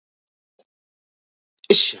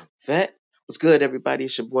It's Young Vet. What's good, everybody?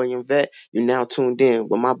 It's your boy Young Vet. You're now tuned in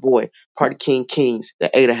with my boy, Party King Kings,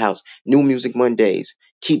 the Ada House, New Music Mondays.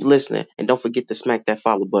 Keep listening and don't forget to smack that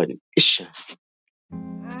follow button. It's Young.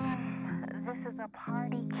 This is a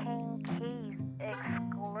Party King Keys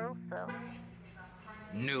exclusive.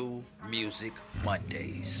 New Music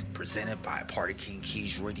Mondays, presented by Party King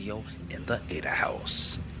Keys Radio in the Ada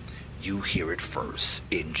House. You hear it first.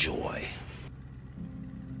 Enjoy.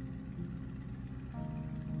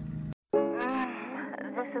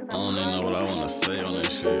 I don't even know what I want to say on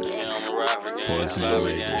this shit. 14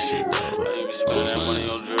 made this shit, dog. Oh,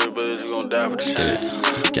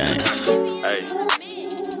 gang.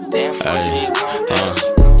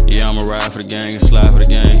 Yeah, I'ma ride for the gang and slide for the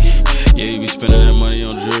gang. Yeah, you be spending that money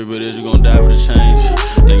on jewelry, but is you gon' die for the change?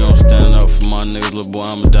 Nigga, I'm standing up for my niggas. Little boy,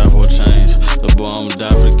 I'ma die for a change. Little boy, I'ma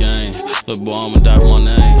die for the gang. Little boy, I'ma die for my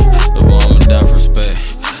name. Little boy, I'ma die for respect.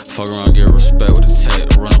 Fuck around, get respect with the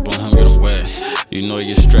tech. Run up on him, get him wet. You know he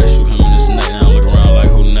get stressed, shoot him in his neck. Now look around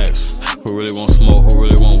like who next? Who really want smoke? Who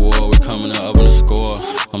really want war? We coming up in the score.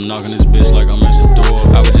 I'm knocking this bitch like I'm at the door.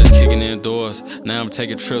 I was just kicking indoors. Now I'm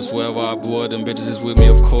taking trips wherever I board. Them bitches is with me,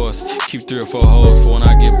 of course. Keep 3 or 4 hoes for when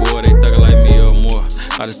I get bored. They thuggin' like me or more.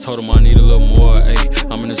 I just told them I need a little more.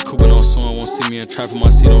 Ayy, I'm in this coupe and on someone won't see me and trapping my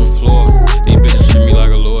seat on the floor. These bitches treat me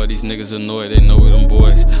like a lord. These niggas annoyed. They know we them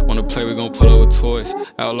boys. Wanna play, we gon' pull up with toys.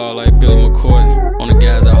 Outlaw like Billy McCoy. On the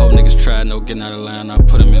guys, I hope niggas try. No getting out of line. I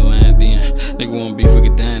put them in land in. Nigga want beef, we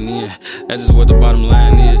get down in. That's just what the bottom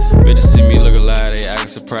line is. Bitches see me look alive, they actin'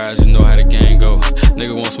 surprised. You know how the gang go.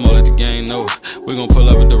 Nigga want smoke, let the gang know. We gon' pull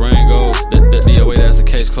up at the Rango. The DOA, that's the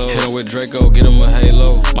case closed. Hit him with Draco, get him a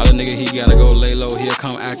halo. My little nigga, he gotta go lay low. He'll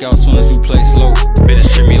come act out soon as you play slow.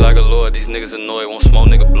 Bitches treat me like a lord. These niggas annoyed. Want smoke,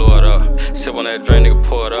 nigga, blow it up. Sip on that drain, nigga,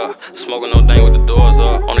 pour it up. Smoking no thing with the doors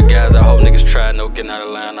up. On the guys, I hope niggas try. No getting out of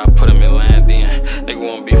line. I put him in land in. Nigga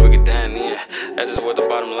want beef, we get down in. That's just what the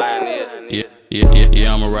bottom line is.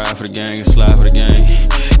 Yeah, I'ma ride for the gang and slide for the gang.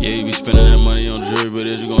 Yeah, you be spending that money on jewelry, but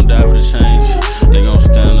is you gon' die for the change? Nigga, I'm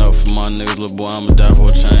standing up for my niggas. Little boy, I'ma die for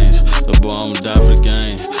a change. Little boy, I'ma die for the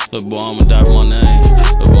gang. Little boy, I'ma die for my name.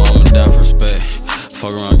 Little boy, I'ma die for respect.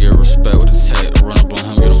 Fuck around, get respect with the tech. Run up on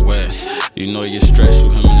him, get him wet. You know he get stressed,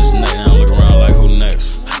 shoot him in his neck. Now look around like who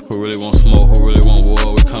next? Who really want smoke? Who really want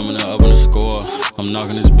war? We coming up in the score. I'm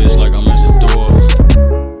knocking this bitch like I'm at the door.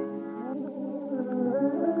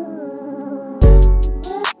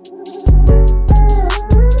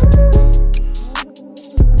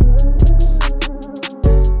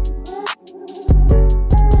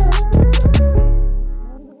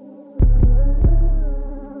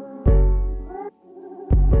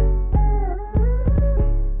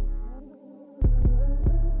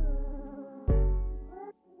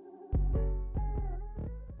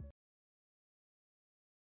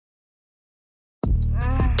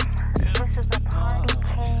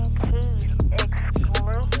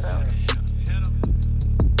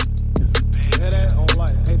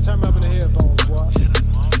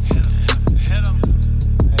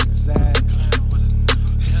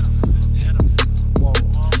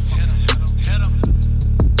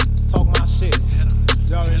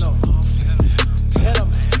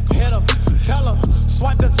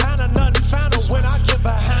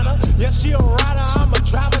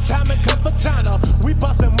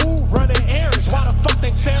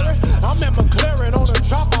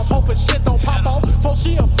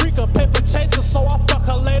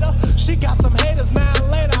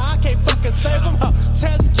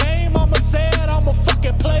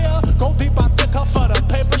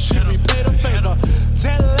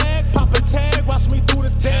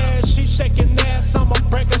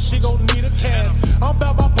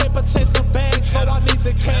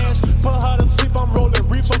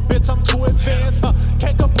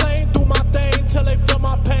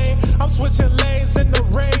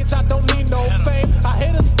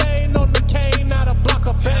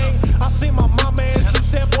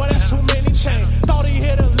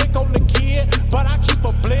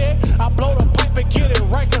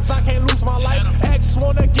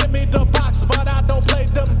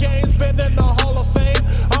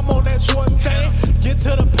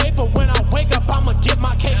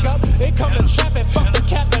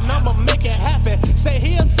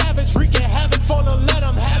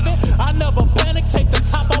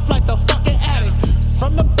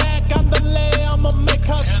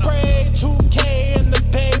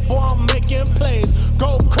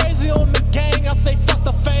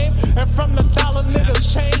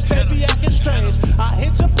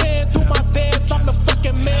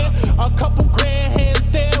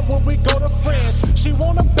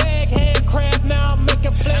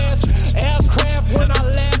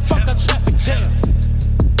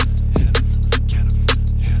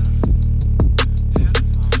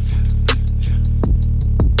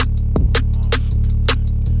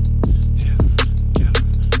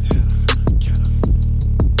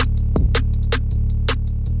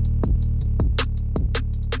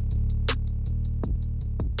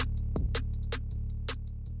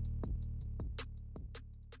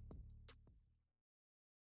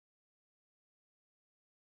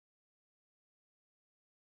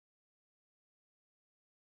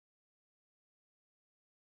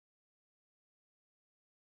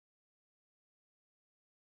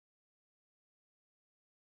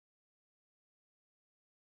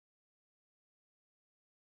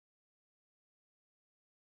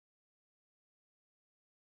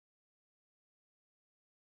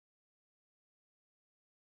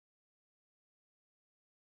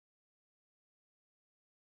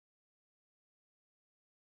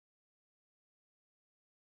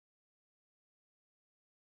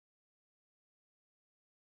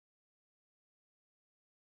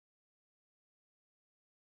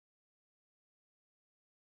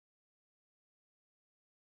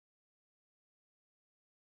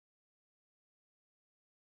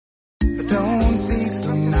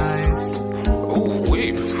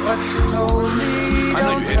 I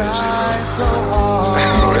know you hate that shit.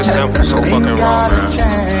 Bro, this sample so fucking wrong, man.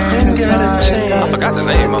 I forgot the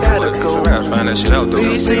name of it. I gotta find that shit out, though.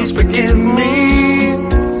 Please forgive me.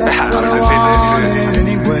 I just hate that shit.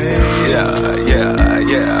 Yeah.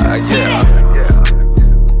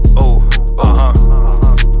 Oh,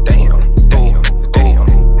 damn.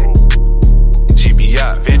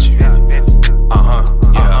 GBI, Vinci.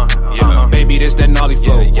 Baby, this that Nolly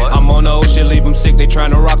flow. I'm on the ocean, leave them sick, they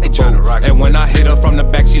tryna rock the boat. And when I hit her from the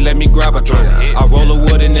back, she let me grab her throat. I roll a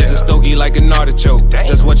wood and it's a stogie like an artichoke.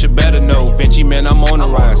 That's what you better know, Vinci, man, I'm on the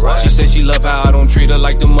rise. She said she love how I don't treat her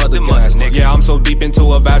like them other guys. Yeah, I'm so deep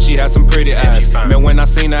into her vibe, she has some pretty eyes. Man, when I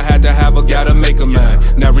seen her, had to have her, gotta make her mine.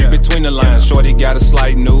 Now read between the lines, shorty got a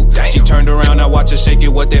slight nude. She turned around, I watch her shake it,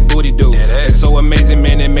 what that booty do. It's so amazing,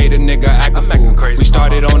 man, it made a nigga act a fool. We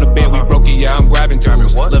started on the bed, we broke it, yeah, I'm grabbing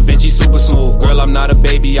tools. Lil' Vinci super smooth, girl, I'm not a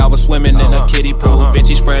baby, I was swimming in a kiddie pool.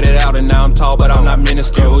 Vinci spread it out and now I'm tall, but I'm not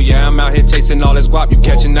minuscule. Yeah, I'm out here chasing all this guap, you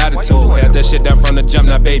catching attitude. Had that shit down from the jump,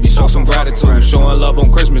 now baby, show some gratitude. Showing love on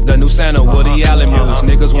Christmas, the new Santa, Woody Allen moves.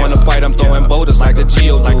 Niggas wanna fight, I'm throwing boulders like a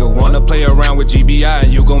Geodude. Wanna play around with GBI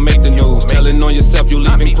and you gon' make the news. Telling on yourself, you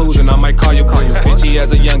leaving clues and I might call you blues. Vinci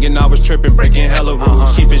as a youngin', I was tripping, breaking hella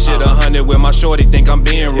rules. Keeping shit 100 with my shorty, think I'm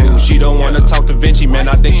being rude. She don't wanna talk to Vinci, man,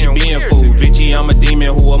 I think she being fooled. Vinci, I'm a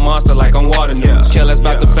demon who a monster like I'm water news. Careless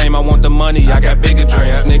about the fame, I want the money, I got bigger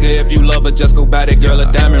dreams. Nigga, if you love her, just go buy that girl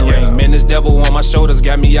a diamond ring. Man, this devil on my shoulders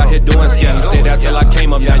got me out here doing schemes. Stayed out till I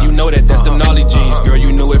came up, now you know that that's them gnarly jeans. Girl,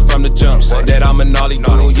 you knew it from the jump, that I'm a gnarly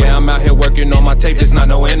dude. Yeah, I'm out here working on my tape, it's not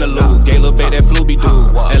no interlude. Gay Lil' Bae, that Flooby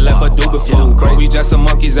dude, and left her duba flu. Bro, we just some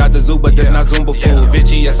monkeys out the zoo, but that's not Zumba food.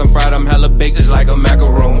 Vinci, yes, I'm fried, I'm hella baked just like a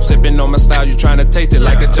macaroon. Sipping on my style, you tryna taste it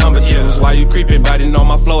like a Jamba Juice. Why you creeping, biting on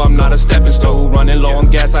my flow, I'm not a stepping stool. Running low on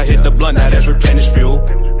gas, I hit the blunt, now that's replenished fuel.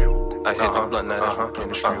 I hit the blunt, now that's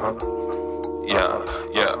replenished fuel. Yeah.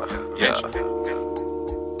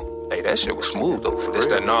 Hey, that shit was smooth though. This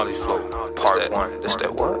that gnarly flow. Part 1. This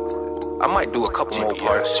that what? I might do a couple more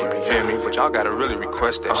parts, you feel me? But y'all gotta really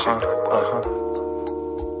request that shit.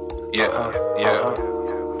 Yeah.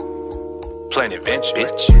 Planet Vinci,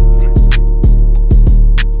 bitch.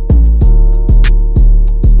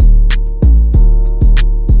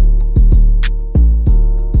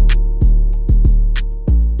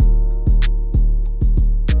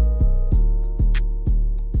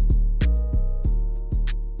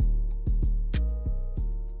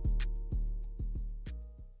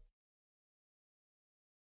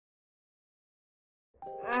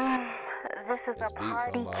 This is a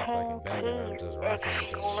Party King Keys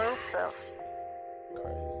exclusive.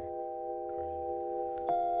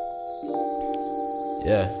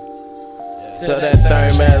 Yeah. Tell that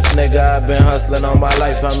third ass nigga I been hustling all my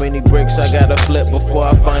life. How many bricks I gotta flip before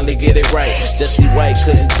I finally get it right? Jesse White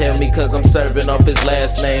couldn't tell me cause I'm serving off his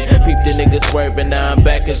last name. Peep the nigga swerving, now I'm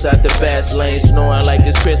back inside the fast lane. Snoring like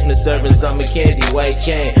it's Christmas, serving summer candy, white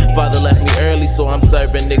cane. Father left me early so I'm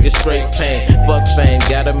serving niggas straight pain. Fuck fame,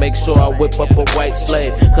 gotta make sure I whip up a white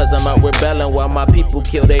slave. Cause I'm out rebelling while my people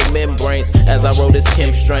kill their membranes. As I roll this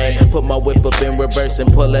Kim strain, put my whip up in reverse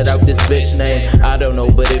and pull it out this bitch name. I don't know,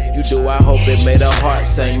 but if you do, I hope it made a heart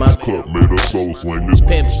sing. My cup made a soul swing. This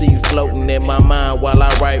Pimp C floating in my mind while I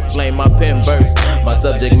write flame my pen verse. My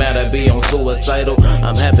subject matter be on suicidal.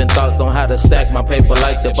 I'm having thoughts on how to stack my paper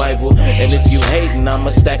like the Bible. And if you hating, I'ma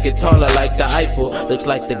stack it taller like the Eiffel. Looks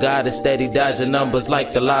like the guy that's steady dodging numbers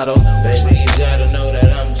like the lotto. Baby, you gotta know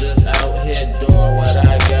that I'm just out here doing what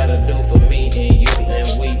I gotta do for me and you and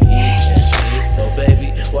we eatin'. So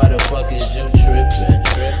baby, why the fuck is you trippin'?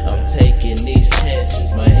 I'm taking these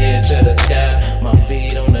chances. My head to the sky, my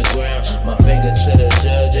feet on the ground, my fingers to the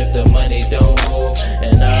judge if the money don't move.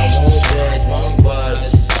 And I won't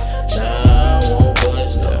budge. Nah, I won't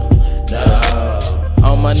budge, no.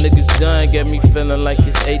 All my niggas done, get me feeling like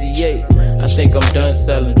it's 88. I think I'm done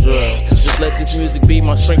selling drugs. Just let this music be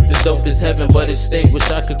my strength, as dope as heaven, but it stink. Wish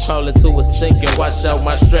I could crawl into a sink and wash out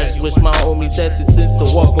my stress. Wish my homies had the sense to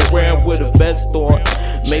walk around with a vest on.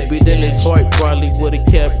 Maybe then his heart probably would've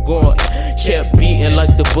kept going. Kept beating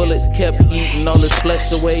like the bullets kept eating all his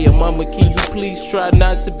flesh away. And mama, can you please try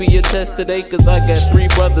not to be a test today? Cause I got 3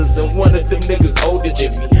 brothers and one of them niggas older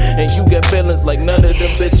than me. And you got feelings like none of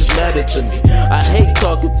them bitches matter to me. I hate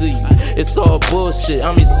talking to you, it's all bullshit.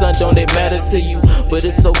 I'm your son, don't it matter to you? But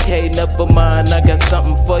it's okay, never mind, I got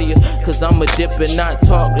something for you. Cause I'ma dip and not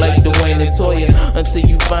talk like Dwayne and Toya. Until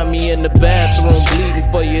you find me in the bathroom bleeding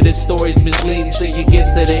for you. This story's misleading till you get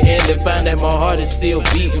to the end and find that my heart is still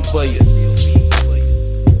beating for you.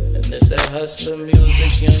 And it's that hustler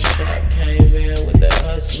music, Young Chop came in with that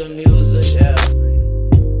hustler music, yeah.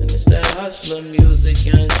 And it's that hustler hustler music.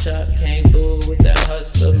 Young Chop came through with that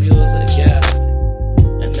hustler music, yeah.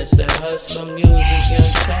 And it's that hustler music.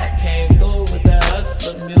 Young Chop came through with that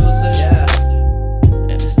hustler music, yeah.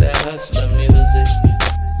 And it's that hustler music,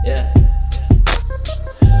 yeah.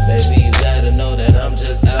 Baby, you gotta know that I'm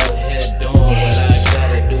just out here doing what I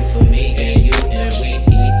gotta do for me and you, and we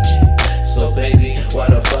eat. So baby, why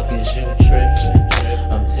the fuck is you tripping?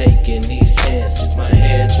 I'm taking these chances, my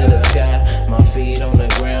head to the sky, my feet on the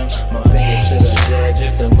ground, my fingers to the judge.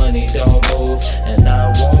 If the money don't move, and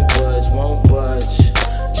I won't budge.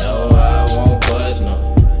 No, I won't budge, no.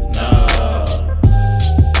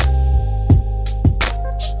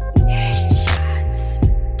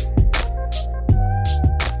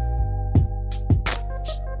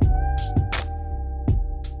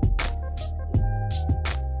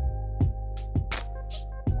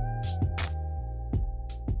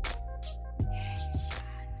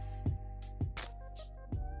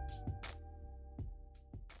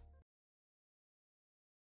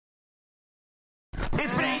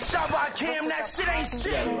 If it ain't shot by Kim, that shit ain't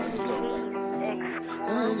shit.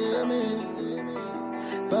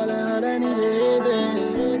 Ballin' hard, I need a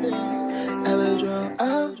baby. I will draw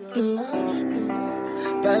out blue.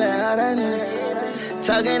 Ballin' hard, I need it.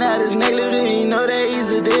 Talking out his neck, little you know that he's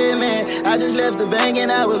a dead man. I just left the bank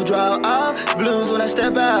and I withdraw all blues when I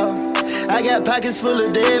step out. I got pockets full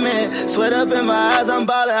of dead men. Sweat up in my eyes, I'm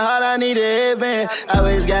ballin' hard, I need a headband. I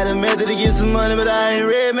always got a method to get some money, but I ain't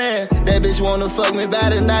red, man. That bitch wanna fuck me by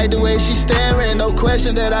the night, the way she staring. No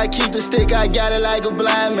question that I keep the stick, I got it like a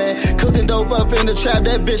blind man. Cooking dope up in the trap,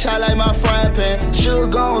 that bitch high like my frying pan. Suge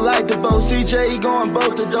gon' like the boat, CJ he going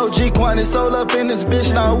both the dough. G-Quan is sold up in this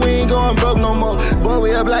bitch, now we ain't going broke no more. Boy,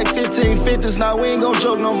 we up like 1550s, now we ain't gon'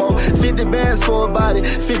 joke no more. 50 bands for a body,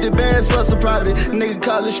 50 bands for some property. Nigga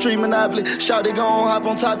call it street monopoly. Shawty gon' hop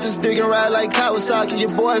on top this dick and ride like Kawasaki. Your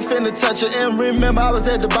boy finna touch it and remember I was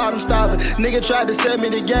at the bottom stopping. Nigga tried to set me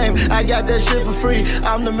the game, I got that shit for free.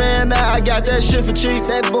 I'm the man now, I got that shit for cheap.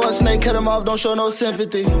 That boy snake, cut him off, don't show no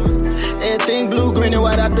sympathy. Everything blue, green and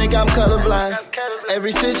white, I think I'm colorblind.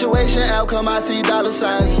 Every situation, outcome, I see dollar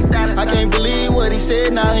signs. I can't believe what he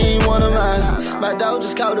said, now he ain't one of mine. My dog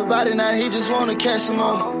just caught a body, now he just wanna catch some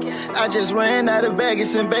more. I just ran out of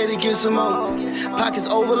baggage and bait to get some more. Pockets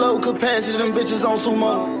overload capacity, them bitches on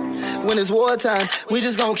sumo. When it's wartime, we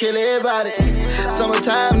just gon' kill everybody.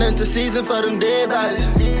 Summertime, that's the season for them dead bodies.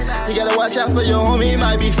 You gotta watch out for your homie, he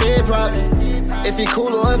might be fed probably. If he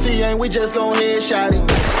cool or if he ain't, we just gon' headshot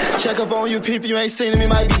it. Check up on you people, you ain't seen him, he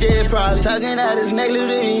might be dead probably. Talking out his neck,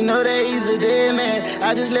 little you know that he's a dead man.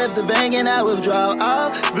 I just left the bank and I withdraw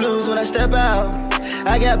all blues when I step out.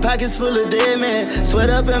 I got pockets full of dead men. Sweat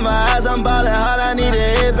up in my eyes, I'm ballin' hard, I need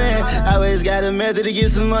a headband. I always got a method to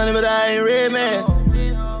get some money, but I ain't red, man.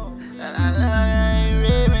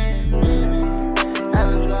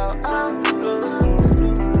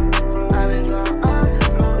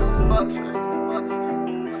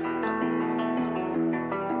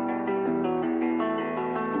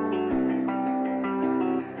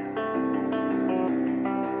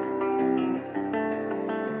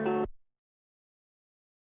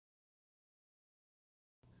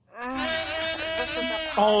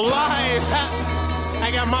 On live,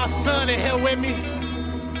 I got my son in here with me,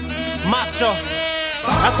 Macho.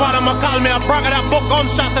 That's why them call me a brother that book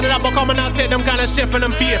gunshots and that book coming out take them kind of shit from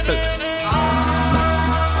them people.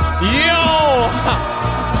 Yo!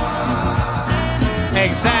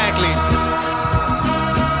 Exactly.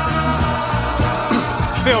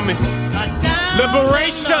 Feel me?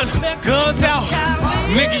 Liberation, guns out.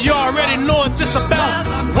 Nigga, you already know what this about.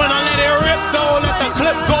 When I let it rip though, let the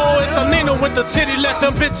clip go. It's a Nina with the titty, let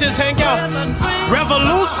them bitches hang out.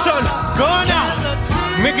 Revolution, gun out.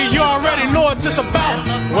 Nigga, you already know what this about.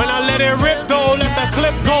 When I let it rip though, let the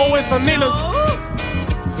clip go. It's a Nina.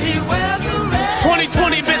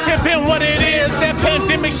 2020, bitch, it been what it is. That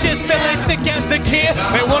pandemic shit still ain't sick as the kid.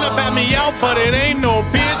 They wanna bat me out, but it ain't no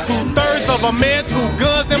bid. 2/3 of a man, 2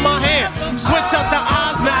 guns in my hand. Switch up the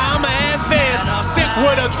odds, now I'm an advance. Stick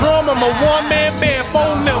with a drum, I'm a one-man band.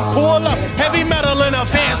 Phone them, pull up, heavy metal in a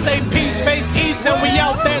van. Say peace, face east, and we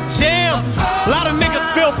out that jam. A lot of niggas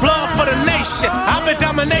spill blood for the nation. I've been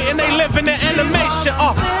dominating, they live in the animation.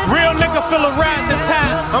 Real nigga feel a rising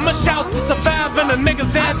tide. I'ma shout to survive and the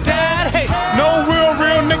niggas that died. Hey, no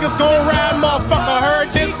real niggas gon' ride, motherfucker.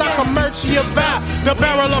 Heard this, I can merch your vibe. The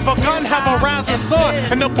barrel of a gun have a rising sun,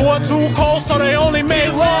 and the boy too cold, so they only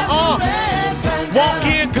made one. Walk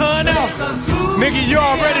in, gun out. Nigga, you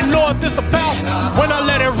already know what this about. When I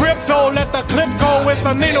let it rip though, let the clip go. It's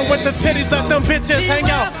a Nina with the titties, let them bitches hang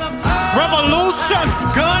out. Revolution,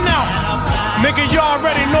 gun out. Nigga, you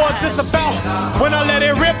already know what this about. When I let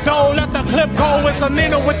it rip though, let the clip go. It's a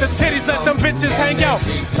Nina with the titties, let them bitches hang out.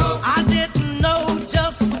 I didn't know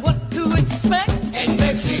just what to expect. In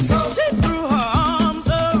Mexico, she threw her arms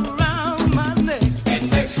around my neck. In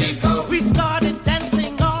Mexico, we started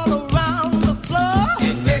dancing all around the floor.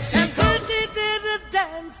 In Mexico, and she did a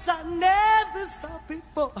dance I never saw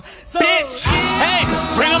before. So, bitch, hey,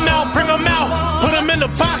 bring them out, put them in the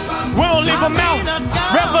box, we don't leave them out.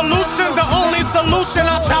 Revolution, the only solution.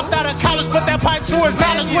 I chopped out of college, but that pipe to his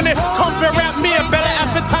knowledge. When it comes to rap, me and better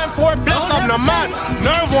effort, time for it, bliss up the mind.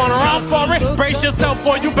 Nerve wanna run for it, brace yourself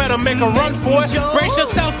for it, you better make a run for it. Brace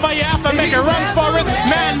yourself for your effort, make a run for it.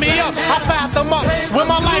 Man me up, I fired them up, with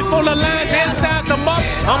my life on the line, then side them up.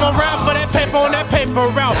 I'm around for that paper on that paper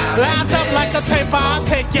route. Lined up like a taper, I'll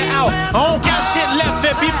take you out. I don't got shit left,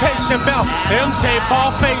 it be patient, Bell. MJ,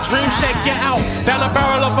 ball fake, dream, shake you out. Down the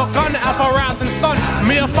barrel of a gun, alpha rising sun.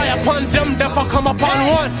 Me a fire upon them, death I come upon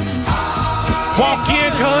one. Walk in,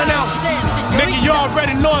 gun out. Nigga, you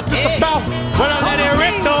already know what this about. When I let it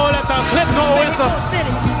rip though, let the clip go, it's a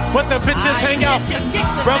what the bitches hang out.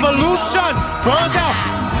 Revolution runs out.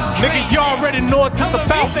 Nigga, you already know what this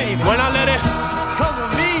about. When I let it come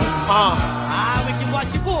with me. We can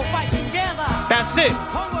watch the bullfight together. That's it.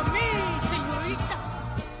 Come with me, señorita.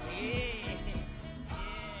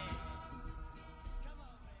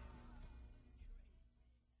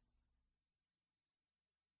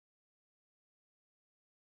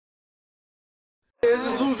 It's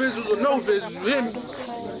just loose visuals or no visuals, you hear me?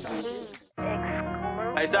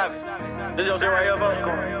 Hey, Savage, this your shit right here, bro?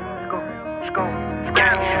 Let's go.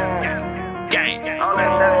 Gang.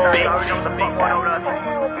 Bitch.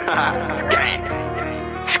 Gang.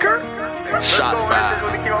 Skirt. Shots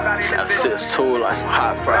fired. 762 like some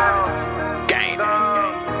hot fries. Gang.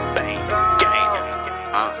 Bang. Gang.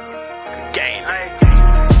 Gang.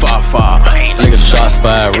 5-5, nigga shots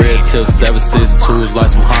fired, red tips, 762s like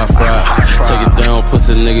some hot fries. Take it down,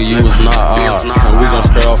 pussy nigga, you was not ours. And we gon'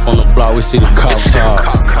 start off on the block, we see the cop cars.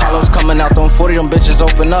 Carlos coming out, them 40, them bitches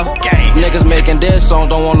open up. Niggas making dead songs,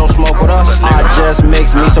 don't want no smoke with us. I just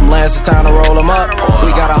mix me some lands, it's time to roll them up.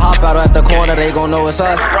 We gotta hop out at the corner, they gon' know it's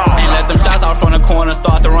us. And let them shots out from the corner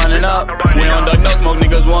start to running up. We don't duck no smoke,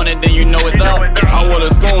 niggas want it, then you know it's up. I'm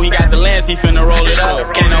with a spoon, he got the lens, he finna roll it up.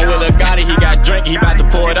 And I'm with a Gotti, he got drink, he bout to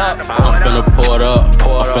pour it up. I'm finna pour it up,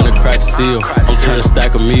 I'm finna crack the seal. I'm tryna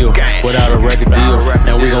stack a meal without a record deal.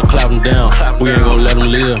 And we gon' clap them down, we ain't gon' let them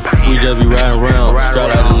live. We just be riding around,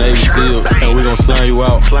 straight out the Navy SEALs. And we gon' slam you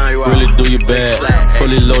out, really do you bad.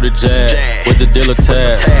 Fully loaded jag, with the dealer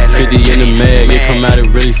tag. 50 in the mag, it come out it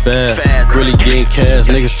really fast. Really getting cash,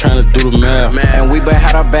 niggas tryna do the math. And we been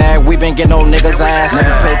had our bag, we been getting on niggas' ass.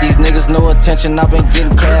 Never paid these niggas no attention, I been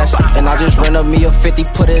getting cash. And I just ran up me a 50,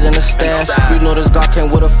 put it in a stash. You know this Glock came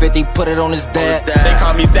with a 50, put it on his dad. They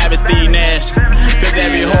call me Savage Steve Nash, cause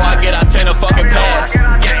every hoe I get I tend to fucking pass.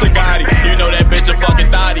 To Gotti, you know that bitch a fucking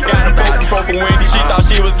thotty. Got a pro from Wendy, she thought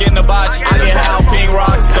she was getting a body. I get high on pink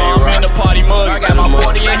rocks, so I'm in the party mug. I got my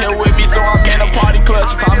 40 in here with me, so I'm in a party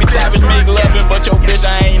clutch. You call me Savage, make loving, but your bitch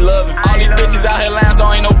I ain't loving. All these bitches out here lying, so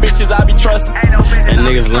ain't no bitches I be trusting. And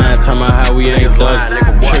niggas lying, talking about how we ain't duck.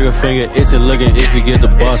 Trigger finger itching, looking if you get the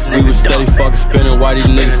bus. We was steady fucking spinning, why these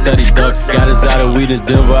niggas steady duck? Got us out of weed in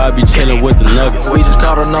Denver, I be chillin' with the nuggets. We just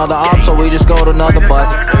caught another op, so we just go to another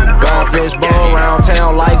bucket. Gone fish bowl around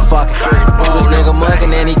town like fucking. This nigga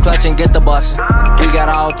mugging and he clutching, get the bussin'. We got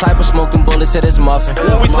all type of smoking bullets hit his muffin.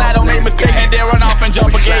 When we slide on make mistakes and then run off and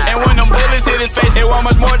jump a gate. And when them bullets hit his face, it want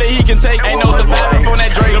much more that he can take. Ain't no surviving from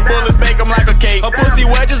that Drake. The bullets bake him like a cake. A pussy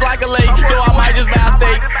wedges like a lake, so I might just buy a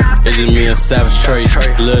steak. It's just me and Savage Trey,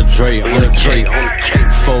 Lil Dre on the cape.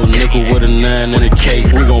 4 nickel with a 9 in the cake.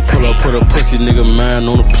 We gon' pull up, put a pussy nigga mind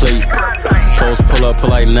on the plate. Foes pull up,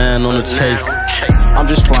 put like 9 on the chase. I'm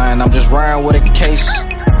just flying, I'm just riding with a case.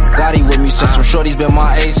 Gotti with me since some shorty's been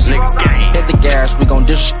my ace. Hit the gas, we gon'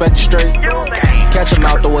 disrespect the straight. Catch him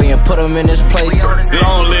out the way and put him in his place.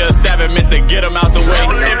 Long live Savage, mister, get him out the way.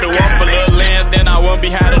 If it weren't for Lil Lance, then I wouldn't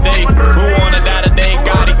be high today. Who wanna die today?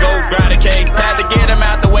 Gotti go, grab a cake. Had to get him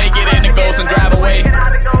out the way, get in the ghost and drive away.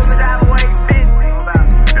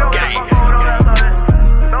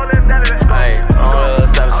 Hey, all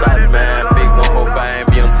Savage shots, man. Big 145,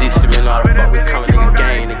 BMT shit, man. All the fuck we coming, nigga,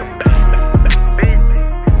 gang, nigga.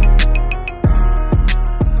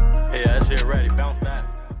 Yeah, that shit ready, bounce that.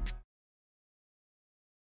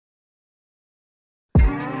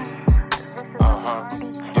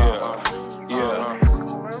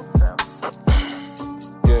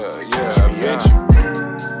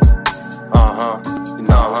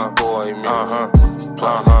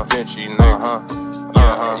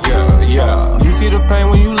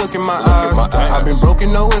 I've been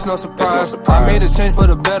broken, no, it's no surprise. I made a change for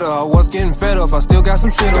the better. I was getting fed up. I still got some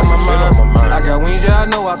shit on my mind. I got wings, yeah, I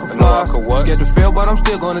know I can fly. Scared to fail, but I'm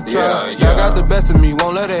still gonna try. Y'all got the best of me,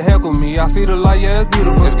 won't let it heckle me. I see the light, yeah, it's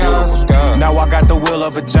beautiful skies. Now I got the will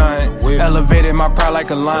of a giant. Elevated my pride like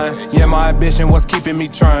a lion. Yeah, my ambition was keeping me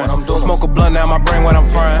trying. Smoke a blunt down my brain when I'm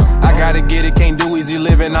frying. I gotta get it, can't do easy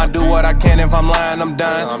living. I do what I can, if I'm lying, I'm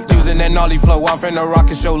dying. Using that gnarly flow, I'm finna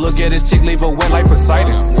rocket show. Look at this chick, leave her wet like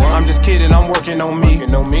Poseidon. I'm just kidding, I'm working on me.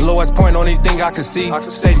 Lowest point, only thing I can see.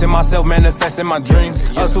 Stay to myself, manifesting my dreams.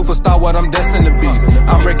 A superstar, what I'm destined to be.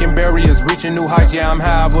 I'm breaking barriers, reaching new heights. Yeah, I'm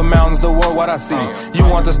high over mountains, the world, what I see. You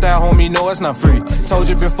want the style, homie, no, it's not free. Told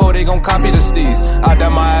you before, they gon' copy the steez. I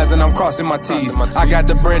dot my eyes and I'm crossing my T's. I got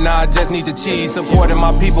the bread, now I just need the cheese. Supporting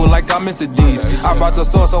my people like I'm Mr. D's. I brought the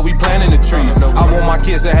sauce, so we planting the trees. I want my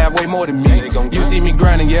kids to have way more than me. You see me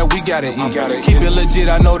grinding, yeah, we gotta eat. Keep it legit,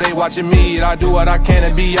 I know they watching me. I do what I can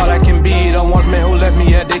to be all I can be. The ones man who left me,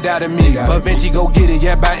 yeah, they doubted me. But Vinci go get it,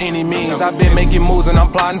 yeah, by any means. I've been making moves and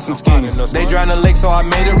I'm plotting some schemes. They drown the lake, so I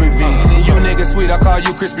made a ravine. You niggas sweet, I call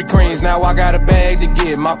you Krispy Kremes. Now I got a bag to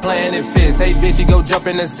get, my plan it fits. Hey, Vinci, go jump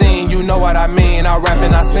in the scene. You know what I mean, I rap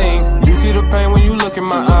and I sing. You see the pain when you look in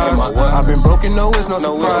my eyes. I've been broken, no, it's no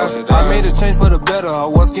surprise. I made a change for the better. I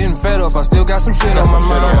was getting fed up, I still got some shit on my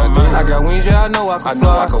mind. I got wings, yeah, I know I can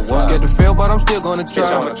fly. Scared to fail, but I'm still gonna try.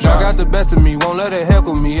 Y'all got the best of me, won't let it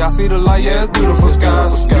heckle me. I see the light, yeah, it's beautiful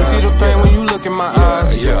skies. You see the pain when you look in my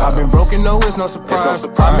eyes. I've been broken, no, it's no surprise.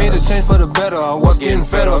 I made a change for the better. I was getting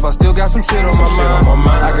fed up, I still got some shit on my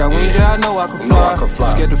mind. I got wings, yeah, I know I can fly.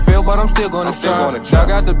 Scared to fail, but I'm still gonna try. Y'all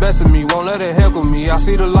got the best of me, won't let it heckle me. I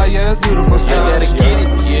see the light, yeah, it's beautiful skies. I gotta get it,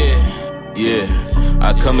 yeah.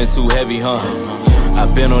 I come in too heavy, huh?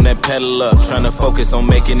 I've been on that pedal up, trying to focus on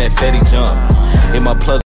making that fatty jump. In my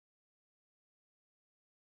plug.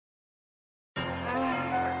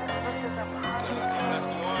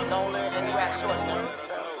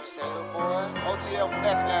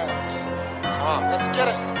 Let's get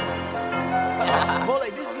it.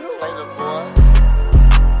 Play the boy.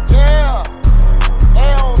 Yeah.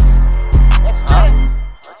 L's. Let's get it.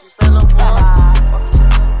 What you say, little boy?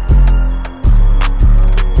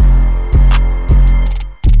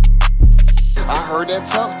 I heard that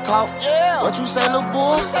tough talk. Yeah. What you say, little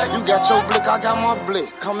boy? You got your blick, I got my blick.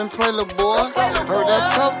 Come and play, little boy. Heard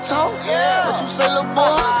that tough talk. Yeah. What you say, little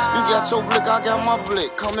boy? You got your blick, I got my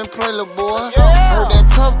blick. Come and play, little boy. Heard that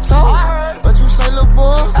tough talk. What you say, little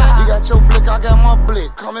boy? You got your blick, I got my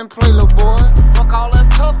blick. Come and play, little boy. Fuck all that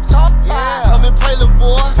tough talk. Yeah. Come and play, little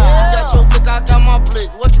boy. You got your blick, I got my blick.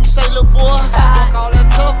 What you say, little boy? Fuck all that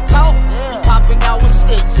tough talk. You popping out with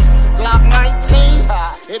sticks. Glock 19.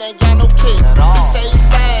 It ain't got no kick. He say he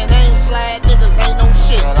slide, ain't slide, niggas ain't no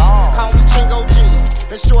shit. Call me Chingo G,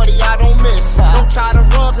 and shorty I don't miss. Don't try to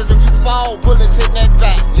run, cause if you fall, bullets hitting that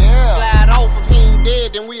back. Slide off, if he ain't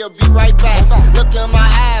dead, then we'll be right back. Look in my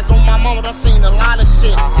eyes, on my mama, done seen a lot of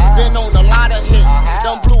shit. Been on a lot of hits,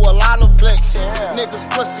 done blew a lot of blicks. Niggas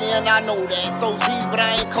pussy and I know that. Throw Z's but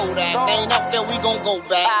I ain't Kodak. They ain't up there, we gon' go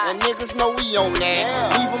back. And niggas know we on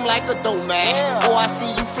that. Leave them like a dough man. Boy, I see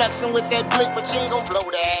you flexing with that blick, but you ain't gon' blow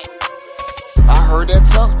that. I heard that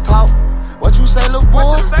tough talk. What you say, little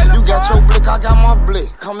boy? You got your blick, I got my blick.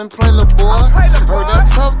 Come and play, little boy. Heard that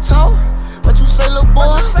tough talk. What you say, little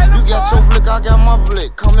boy? You got your blick, I got my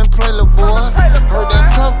blick. Come and play, little boy. Heard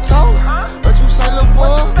that tough talk. What you say, little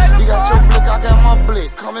boy? You got your blick, I got my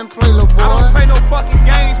blick. Come and play, little boy. I don't play no fucking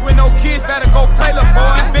games with no kids. Better go play, little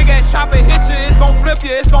boy. Big ass chopper hit you, it's gon' flip you,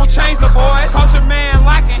 it's gon' change the boy. Caught your man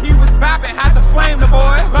locking, he was bopping, had to flame the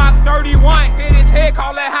boy. Glock 31, hit his head,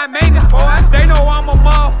 call that high maintenance, boy. They know I'm a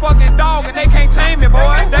motherfucking dog and they can't tame me,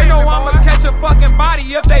 boy. They know I'ma catch a fucking body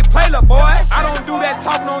if they play, little boy. I don't do that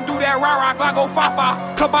talk, don't do that rah-rah, Glock go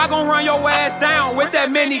fa-fa. Cause I gon' run your ass down with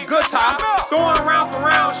that mini guitar. Throwing round for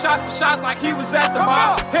round, shots for shots like he was at the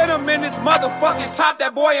bar. Hit him in his motherfucking top,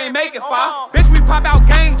 that boy ain't making fire. Bitch, we pop out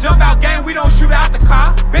gang, jump out gang, we don't shoot out the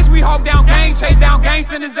car. Bitch, we hawk down gang, chase down gang,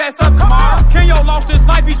 send his ass up tomorrow. Kenyo lost his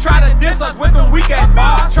life, he tried to diss us with them weak ass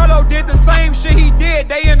bars. Trello did the same shit he did,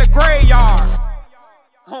 they in the graveyard.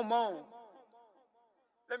 Come on.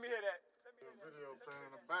 Let me hear that. Video playing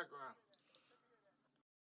in the background.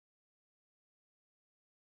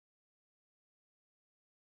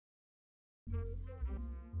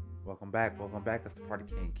 Welcome back. It's the Party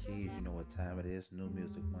King Keys. You know what time it is. New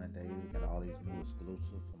Music Monday. We got all these new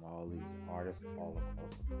exclusives from all these artists all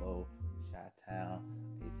across the globe. Chi-Town,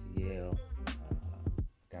 ATL.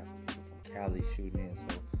 Got some people from Cali shooting in.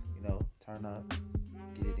 So, turn up,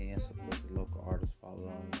 get it in, support the local artists, follow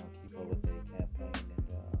them, keep up with their campaign, and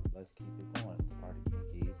let's keep it going. It's the Party King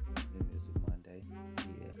Keys. New Music Monday.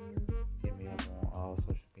 Yeah. Hit me up on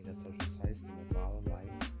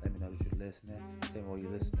Tell me where you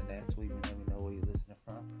listening at. Tweet me, let me know where you listening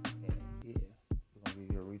from. And yeah, we're gonna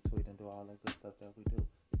give you a retweet and do all that good stuff that we do.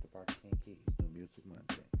 It's the Party King Keys, New Music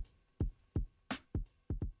Monday.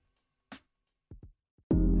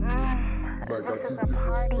 Like I keep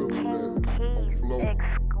getting this feeling that I'm floating.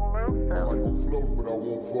 I'm like I'm floating, but I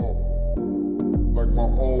won't fall. Like my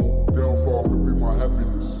own downfall could be my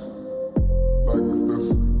happiness. Like if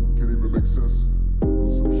this can even make sense.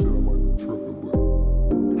 Some shit I might be tripping,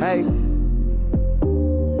 but hey,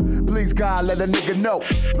 please God, let a nigga know.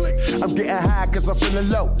 I'm getting high cause I'm feeling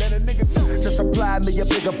low. Just apply me a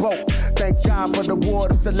bigger boat. Thank God for the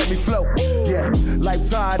waters to let me float. Yeah,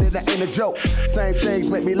 life's hard and that ain't a joke. Same things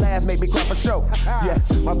make me laugh, make me cry for show. Yeah,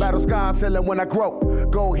 my battle scar selling when I grow.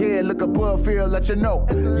 Go ahead, look above, feel, let you know.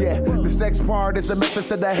 Yeah, this next part is a message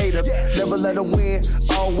to the haters. Never let them win,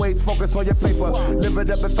 always focus on your paper. Live it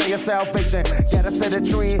up and pay your salvation. Gotta set a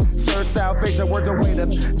trend, serve salvation, words await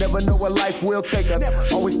us. Never know what life will take us.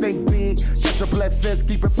 Always think big, catch your blessings,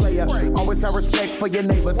 keep it player. Always have respect for your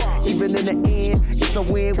neighbors. Even in the end, it's a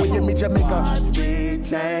win when you meet your maker. Watch me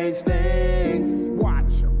change things.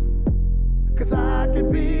 Watch them. Cause I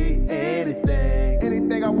can be anything.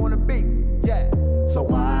 Anything I wanna be. Yeah. So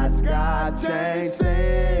watch God change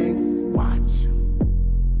things. Watch him.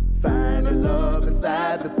 Find the love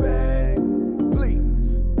inside the pain.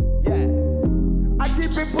 Please. Yeah. I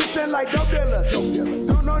keep it pushing like no dealers.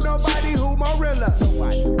 Don't know nobody who more realer.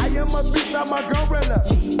 I am a beast, I'm a gorilla.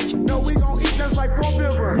 No, we gon' eat just like Fort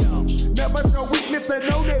Pilgrim. Never show weakness to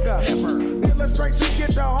no nigga. Illustration,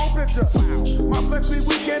 get the whole picture. My flesh be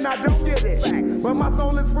weak and I don't get it. But my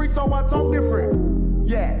soul is free, so I talk different.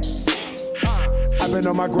 Yeah. I've been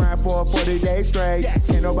on my grind for 40 days straight.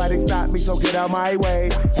 Can't nobody stop me, so get out my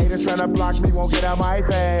way. Haters tryna block me, won't get out my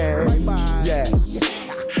face. Yeah.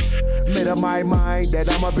 Made up my mind that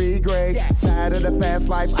I'ma be great. Tired of the fast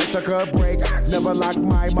life, I took a break. Never lock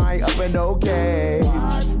my mind up and okay.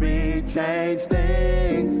 Watch me change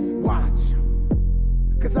things. Watch.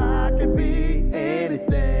 Cause I can be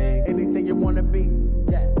anything. Anything you wanna be.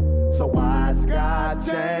 Yeah. So watch God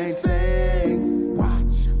change things.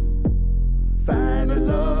 Watch. Find the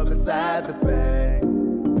love inside the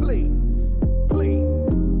pain. Please,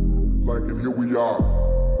 please. like and here we are.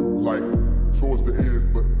 Like towards the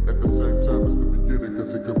end, but at the same time it's the beginning,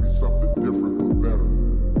 cause it could be something different but better.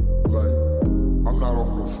 Like, I'm not off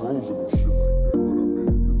no shrooms or no shit like that, but I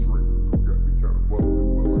mean, the drink got me kind of bubbly,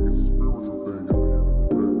 but like it's a spiritual thing at the end of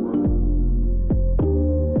the day, right?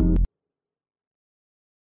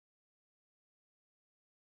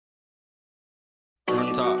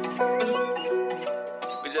 On top.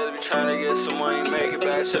 We just be trying to get some money, make it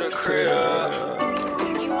back to the crib.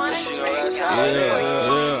 You want to drink?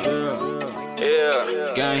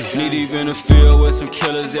 Yeah. Gang, knee deep in the field with some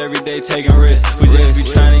killers every day taking risks. We just be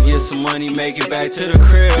trying to get some money, make it back to the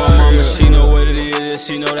crib. My mama, she know what it is,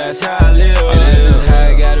 she know that's how I live. And that's just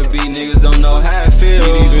how it gotta be, niggas don't know how it feels.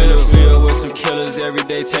 Knee deep in the field with some killers every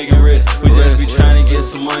day taking risks. We just be trying to get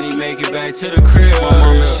some money, make it back to the crib. My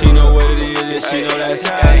mama, she know what it is, she know that's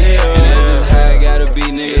how I live. And that's just how it gotta be,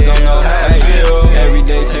 niggas don't know how it feel. Every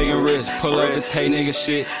day taking risks, pull up and take niggas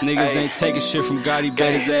shit. Niggas ain't taking shit from God, he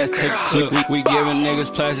bet his ass take a clip. We giving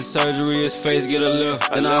niggas plastic surgery, his face get a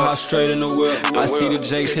lift. Then I hop straight in the whip. I see the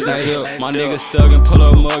Jakes hit the hip. My niggas thug and pull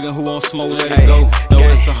up muggin', who won't smoke, let it go. Know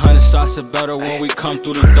it's 100 shots or better when we come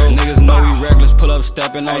through the door. Niggas know we reckless, pull up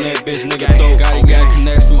steppin' on that bitch, nigga throw. Got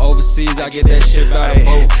connects from overseas, I get that shit by the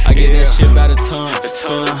boat. I get that shit by the ton.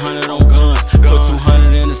 Spend 100 on guns, put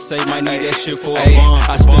 200 in the safe, might need that shit for a bomb.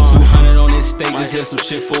 I spent 200 on this steak, just hit some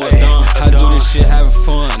shit for a dumb. I do this shit having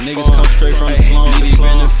fun, niggas come straight from the slum. Deep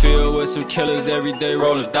in the field with some killers every day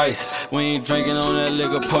rolling dice. We ain't drinking on that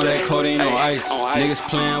liquor, pour that codeine on ice. Niggas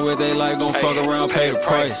playing with they like gon' fuck around, pay the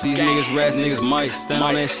price. These niggas rats, niggas mice, stand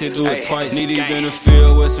on that shit, do it twice. Knee deep in the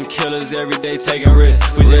field with some killers every day taking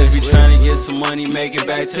risks. We just be trying to get some money, make it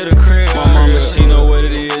back to the crib. My mama, she know what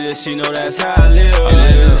it is, she know that's how I live. And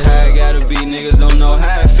that's just how it gotta be, niggas don't know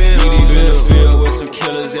how it feels. Knee deep in the field with some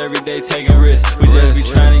killers every day taking risks. We just be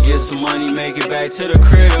trying to get some money, make it back to the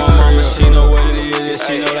crib. My mama, she know what it is,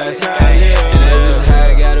 she know that's how I live. And that's just how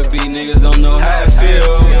it gotta be, niggas don't know how it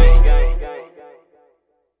feels.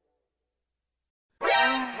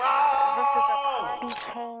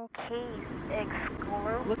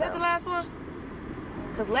 Was that the last one?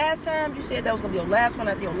 Cause last time you said that was gonna be your last one.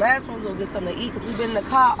 After your last one, we was gonna get something to eat. Cause we've been in the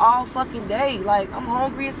car all fucking day. Like, I'm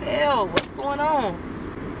hungry as hell. What's going on?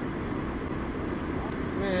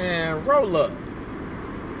 Man, roll up.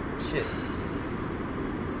 Shit.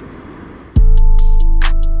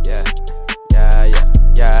 Yeah.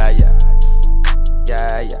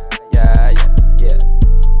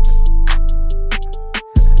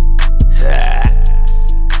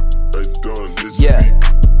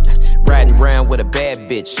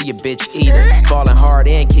 see a bitch either. Ballin' hard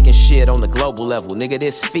and kicking shit on the global level. Nigga,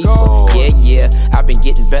 this FIFA. Yeah, I've been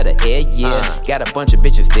getting better, yeah. Got a bunch of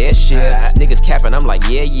bitches dead shit. Niggas capping, I'm like,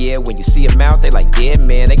 yeah. When you see them out, they like, dead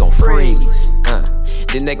man, they gon' freeze.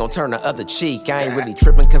 Then they gon' turn the other cheek. I ain't really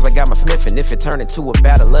trippin' cause I got my Smith, and if it turn into a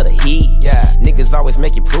battle of the heat, niggas always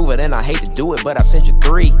make you prove it, and I hate to do it, but I sent you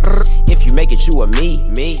 3. If you make it, you or me,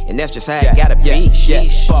 and that's just how it gotta be.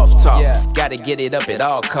 Boss talk, gotta get it up at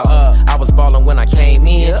all costs. I was ballin' when I came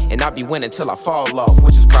in, and I be winning till I fall off,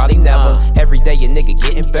 which is probably never. Every day a nigga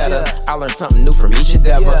getting better. I learn something new from each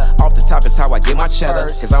endeavor. Off the top is how I get my cheddar,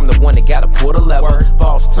 cause I'm the one that gotta pull the lever.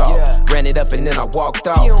 Boss talk, ran it up and then I walked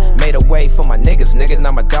off. Made a way for my niggas.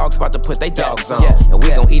 Now my dogs about to put they dogs on, and we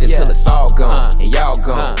gon' eat it till it's all gone, and y'all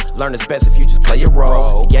gone. Learn it's best if you just play your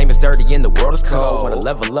role. The game is dirty and the world is cold. Wanna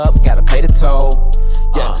level up, gotta pay the toll.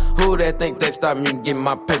 Who that think they stop me from getting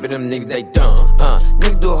my paper? Them niggas they dumb.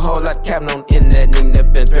 Nigga do a whole lot of capping on the internet, nigga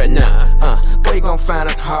that been threatened. Boy, you gon' find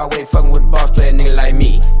out the hard way fucking with a boss player nigga like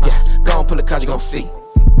me. Go on, pull the card, you gon' see.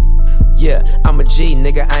 I'm a G,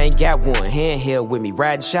 nigga, I ain't got one. Handheld with me,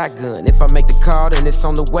 riding shotgun. If I make the call, then it's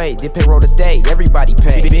on the way. Did payroll today, everybody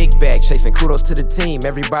pay. Big bag chasing, kudos to the team.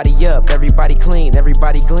 Everybody up, everybody clean,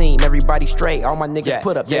 everybody gleam, everybody straight. All my niggas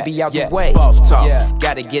put up, they be out the way. Boss talk,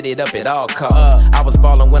 gotta get it up at all costs. I was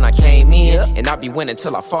ballin' when I came in, and I be winning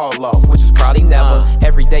till I fall off, which is probably never.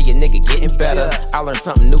 Every day a nigga getting better. I learn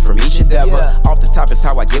something new from each endeavor. Off the top is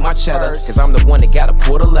how I get my cheddar, cause I'm the one that gotta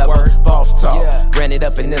pull the lever. Boss talk, ran it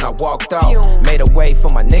up and then I walked off. Made a way for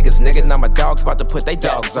my niggas, now my dogs about to put they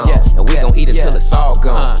dogs on, and we gon' eat it till it's all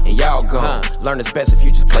gone, and y'all gone. Learn it's best if you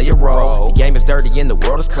just play your role. The game is dirty and the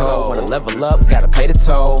world is cold. Wanna level up, gotta pay the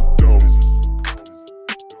toll.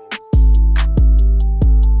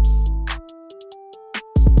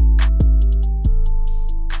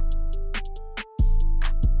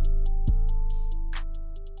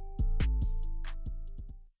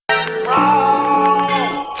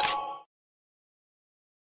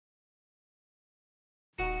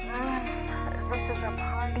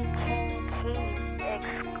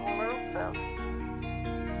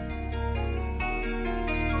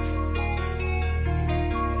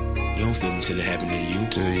 You don't feel me till it happen to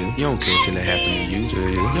you. You don't care till it happen to you.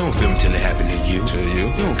 You don't feel me till it happen to you.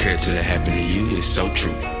 You don't care till it happen to you. It's so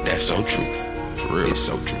true. That's so true. For real. It's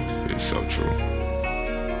so true. It's so true.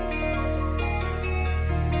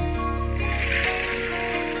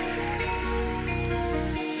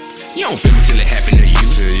 You don't feel me till it happen to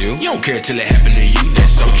you. You don't care till it happen to you.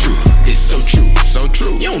 That's so true. It's so true. So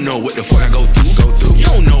true. You don't know what the fuck I go through. You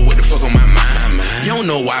don't know what the fuck on my mind. You don't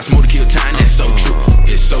know why I smoke to kill time. That's so true.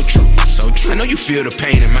 It's so true. So true. I know you feel the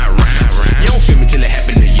pain in my rhymes. You don't feel me till it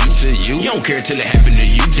happen to you. You don't care till it happen to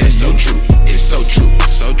you. That's so true. It's so true.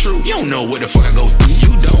 So true. You don't know what the fuck I go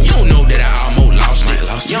through. You don't know that I almost lost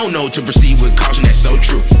it. You don't know to proceed with caution. That's so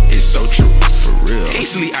true. It's so true. For real.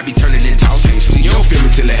 Hastily I be turning and tossing. You don't feel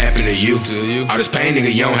me till it happen to you. All this pain,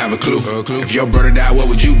 nigga, you don't have a clue. If your brother died,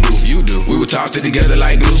 what would you do? We would toss it together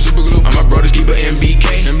like glue. All my brothers keep a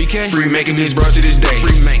MBK. Free making this bro to this day.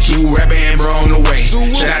 Two rapper and bro on the way.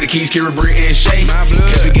 Shout out to Keys, Kira, Britt, and Shay.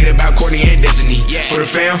 Can't forget about Courtney and Destiny. For the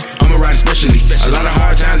fam, I'ma ride especially. A lot of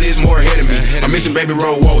hard times, it's more ahead of me. I'm missing baby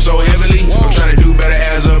roll, whoa, so heavily. I'm trying to do better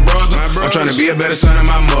as a brother. I'm trying to be a better son of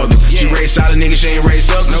my mother. She raised solid niggas, she ain't raised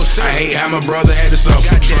suckers. I hate how my brother had to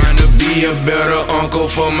suffer. Trying to be a better uncle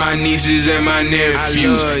for my nieces and my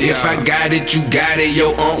nephews. If I got it, you got it.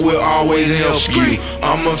 Your aunt will always help you.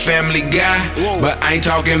 I'm a family guy, but I ain't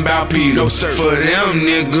talking about Peter. For them,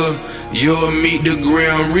 nigga, you'll meet the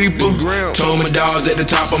Grim Reaper. Told my dogs at the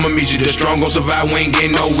top, I'ma meet you. The strong gon' survive, we ain't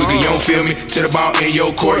getting no weaker. You don't feel me? To the ball in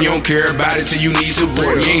your court, you don't care about it till you need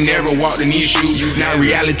support. You ain't never walked in these shoes. Now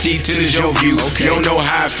reality till it's your view. You don't know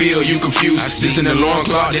how I feel, you confused. This in the alarm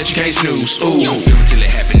clock that you can't snooze. Ooh. You don't feel it till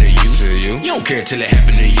it happen to you. You don't care till it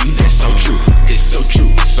happen to you. That's so true. It's so true.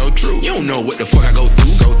 So true. You don't know what the fuck I go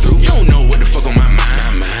through. You don't know what the fuck on my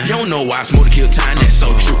mind. You don't know why I smoke to kill time. That's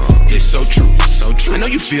so true. It's so true. So true. I know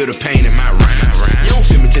you feel the pain in my rhymes. You don't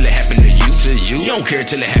feel me till it happen to you. You don't care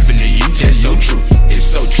till it happen to you. That's so true. It's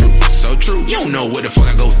so true. So true. You don't know what the fuck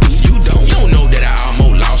I go through. You don't know that I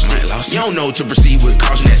almost lost it. You don't know to proceed with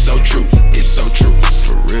caution. That's so true. It's so true.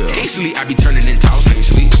 For real. Hastily I be turning and tossing.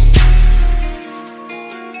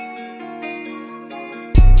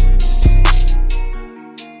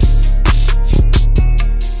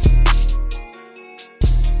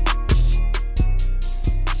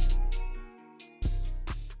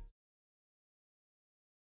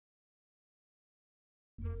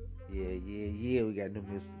 Yeah. We got new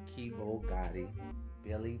music from Kibo Gotti.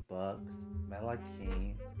 Billy Bucks,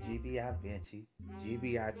 Melakeem, GBI Vinci,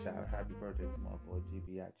 GBI Chop. Happy birthday to my boy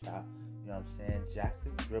GBI Chop. You know what I'm saying? Jack the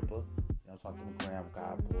Dripper. You know what I'm talking about? Graham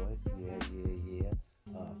God Boys. Yeah.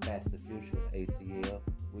 Fast the Future, ATL,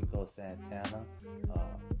 Rico Santana,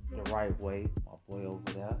 The Right Way, my boy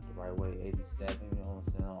over there, The Right Way 87, you know what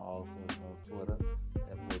I'm saying, also on Twitter.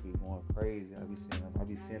 That boy be going crazy. I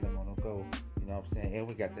be seeing him on the go, you know what I'm saying? And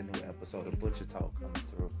we got the new episode of Butcher Talk coming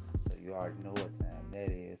through, so you already know what time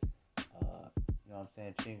that is. You know what I'm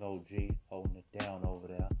saying? Chingo G holding it down over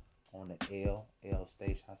there on the L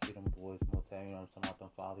station. I see them boys more time, you know what I'm talking about, them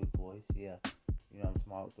Folly boys, yeah. You know what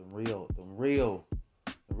I'm talking about,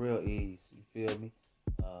 the real E's, you feel me?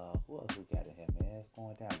 Who else we got in here, man? It's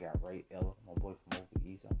going down. I got Ray Ella, my boy from over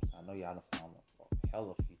East. I know y'all done saw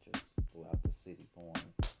hella features throughout the city going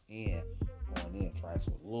in. Tracks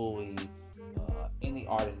with Louis, any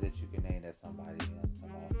artist that you can name that somebody, you know what I'm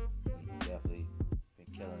talking about. You definitely been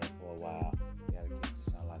killing it for a while. You gotta get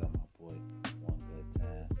to sound like my boy one good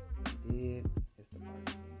time. You did. It's the Party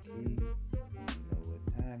King Keys. You know what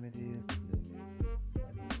time it is. New music.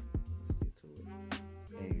 Let's get to it.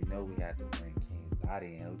 And you know we got to bring King Thotty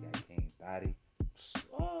in. We got King Thotty.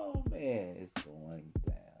 Oh man, it's going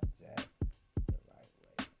down, Jack. The right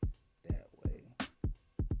way. That way.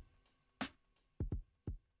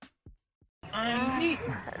 I ain't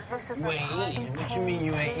eating. You ain't eating. What you mean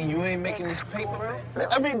you ain't eating? You ain't making this paper?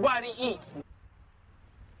 Let everybody eat.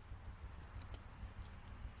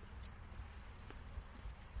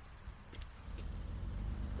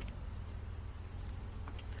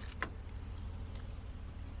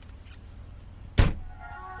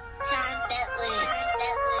 Sean Bentley.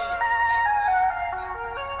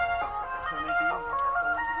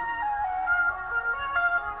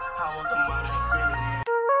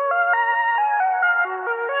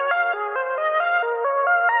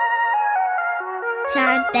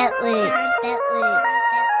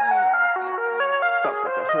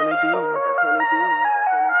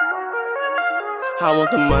 I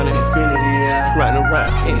want the money, infinity, yeah. Riding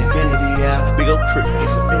around in infinity, yeah. Big old crib,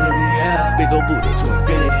 it's infinity, yeah. Big old booty to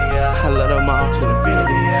infinity, yeah. I love them all to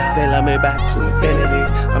infinity, yeah. They love me back to infinity.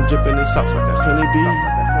 I'm dripping this off like a honeybee.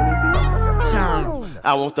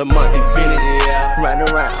 I want the money, infinity, yeah. Riding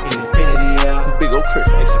around in infinity, yeah. Big old crib,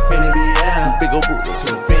 it's infinity, yeah. Big old booty to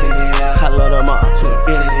infinity, yeah. I love them all to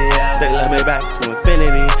infinity, yeah. They love me back to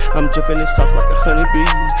infinity. I'm dripping this off like a honeybee.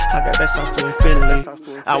 I got that sauce to infinity.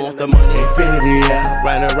 I want the money, infinity, yeah.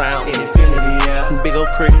 Riding around in infinity, yeah. Big old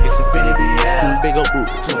crib, it's infinity, yeah. Big old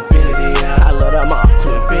booty to infinity, yeah. I love them all to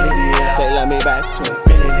infinity, yeah. They love me back to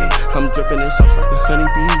infinity. I'm dripping this off like a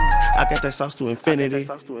honeybee. I got that sauce to infinity.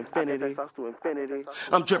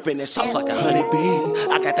 I'm dripping this sauce like a honeybee.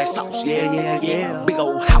 I got that sauce, yeah. Big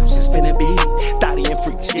old house is finna be Thotty and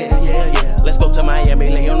freaks, yeah. Let's go to Miami,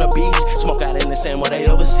 lay on the beach. Smoke out in the sand while they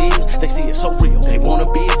overseas. They see it so real, they wanna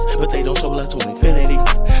be us, but they don't show love to infinity.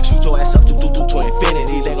 Shoot your ass up to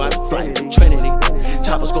infinity. They gon' fly to Trinity.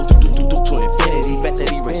 Choppers go to infinity. Bet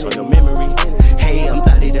that erase all your memory. Hey, I'm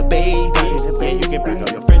Thotty the baby. And you can bring all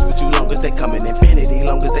your friends with you long as they come in infinity.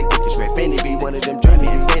 Long as they think it's Redfinity. One of them journey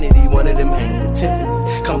infinity. One of them hang with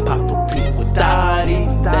Tiffany. Come pop a beat with Thotty.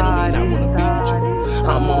 That don't mean I wanna be with you.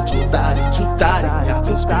 I'm on to a Thotty, too Thotty. I've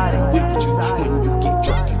been screaming with you. When you get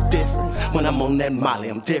drunk, you're different. When I'm on that Molly,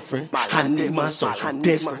 I'm different. I need my social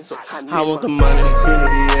distance. I want the money,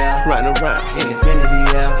 infinity, yeah. Riding around in infinity,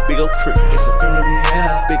 yeah. Big old crib, it's infinity,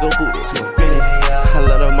 yeah. Big old booty to infinity, yeah. I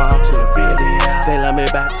love them all to infinity, yeah. They love me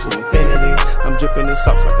back to infinity. I'm dripping this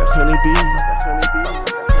off like a honeybee.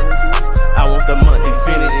 I want the money,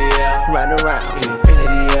 infinity, yeah. Riding around in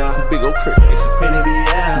infinity, yeah. Big old crib, it's infinity,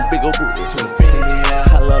 yeah. Big old booty to infinity, yeah.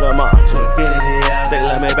 I love them all to infinity, yeah. They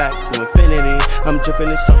love me back to infinity. I'm dripping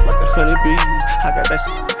this off like a honeybee. I got that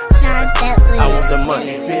I want the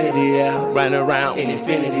money, infinity, yeah. Riding around in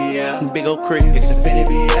infinity, yeah. Big old crib, it's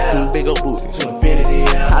infinity, yeah. Big old booty to infinity,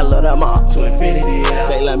 yeah. I love them all to infinity, yeah.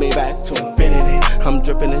 They love me back to infinity. I'm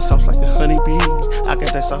dripping this sauce like a honeybee. I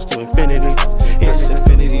got that sauce to infinity. It's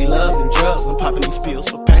infinity, love and drugs. I'm popping these pills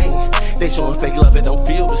for pain. They showing fake love, it don't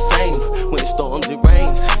feel the same. When it storms, it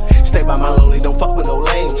rains. Stay by my lonely, don't fuck with no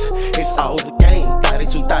lames. It's all the game. Thotty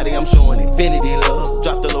to Thotty, I'm showing infinity love.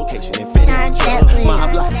 Drop the location, infinity trust. My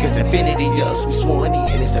block is infinity, us. We sworn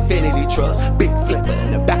in, it's infinity trust. Big flipper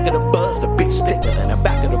in the back of the buzz. The big sticker in the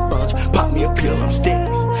back of the bunch. Pop me a pill, I'm sticking.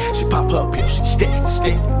 She pop her pill, she sticking.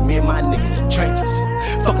 Me and my niggas in the trenches.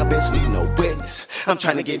 Fuck a bitch, leave no witness. I'm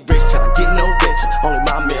trying to get rich, till I get no bitch. Only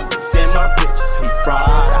my members and my bitches. He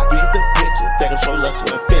fraud, I get the picture. They don't show love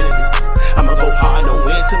to infinity. I'ma go hard, no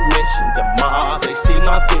intermission. The mob, they see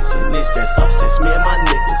my vision. It's just us, just me and my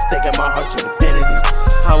niggas. They got my heart to infinity.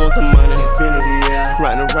 I want the money. Infinity, yeah.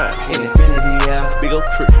 Riding around in infinity, yeah. Big old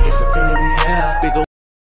creek, it's infinity, yeah. Big old.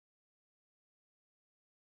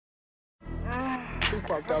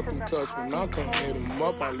 Tupac got them cuts, when I can't hit them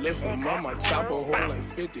up, I lift them up, my chopper hold like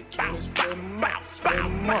 50, 20, split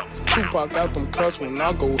them up, Tupac got them cuts, when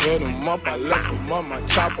I go hit them up, I lift them up, my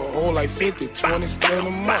chopper hold like 50, 20, split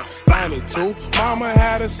them up, 92, mama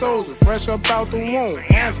had a soldier, fresh up out the womb,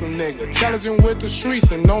 handsome nigga, intelligent with the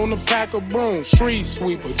streets, and on the pack of brooms, street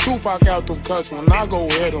sweeper, Tupac out them cuts, when I go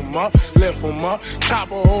hit them up, lift them up,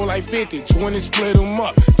 chopper hold like 50, 20, split them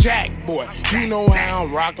up, Jack boy, you know how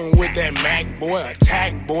I'm rocking with that Mac boy,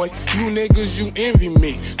 attack boys, you niggas, you envy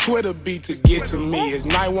me. Twitter beat to get to me. It's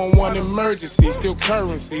 911 emergency, still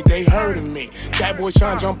currency, they hurting me. That boy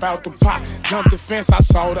tryna jump out the pot, jump the fence, I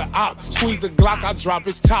saw the op. Squeeze the Glock, I drop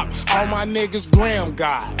his top. All my niggas Graham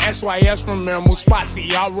God. SYS from memorable spots. See,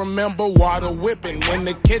 y'all remember water whipping in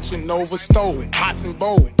the kitchen over stove. Pots and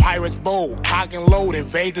bowl, pirates bowl, cock and load,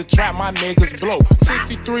 invade the trap, my niggas blow.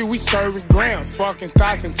 63, we serving grams, fucking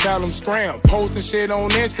thoughts and tell them scram. Posting shit on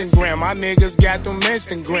Instagram, my niggas got them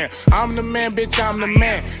Instagram. I'm the man, bitch, I'm the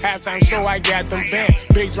man. Halftime show, I got them banned.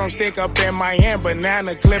 Big drumstick up in my hand,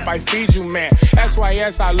 banana clip, I feed you, man.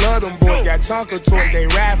 SYS, I love them boys. Got Tonka toys, they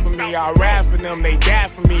rap for me. I rap for them, they die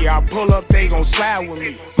for me. I pull up, they gon' slide with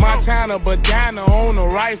me. Montana, Badana on a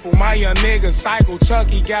rifle. My young nigga cycle.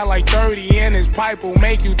 Chucky got like 30 in his pipe. Will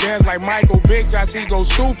make you dance like Michael. Big Josh, he go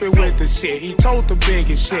stupid with the shit. He told the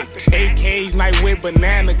biggest shit. AKs, night with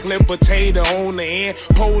banana clip, potato on the end.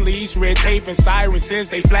 Police, red tape and sirens. Since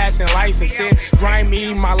they flashing lights and shit.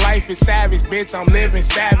 Grimy, my life is savage, bitch. I'm living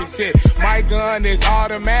savage shit. My gun is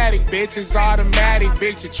automatic, bitch. It's automatic,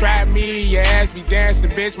 bitch. You try me, your ass be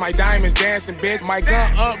dancing, bitch. My diamonds dancing, bitch. My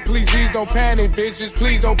gun up, please don't panic, bitch. Just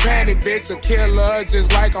please don't panic, bitch. A killer,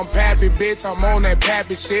 just like I'm Pappy, bitch. I'm on that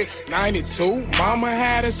Pappy shit. 92, mama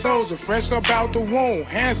had a soldier, fresh up out the womb.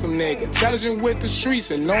 Handsome nigga, intelligent with the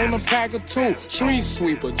streets, and on a pack of two. Street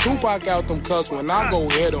sweeper, Tupac out them cuts when I go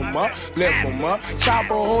hit them up, lift them up. Chop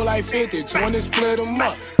a hole like 50, 20 split them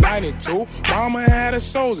up. 92, mama had a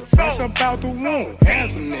soldier, fresh up out the womb.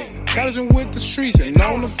 Handsome nigga, intelligent with the streets, and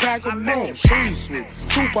on the pack of boom. Street sweep,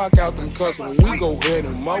 Tupac out them cuts when we go hit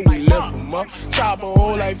them up, we lift them up. Chop a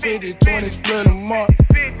hole like 50, 20 split them up.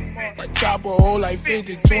 Like chop a hole like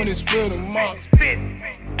 50, 20 split them up.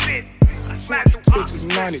 Bitches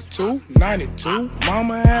 92, 92,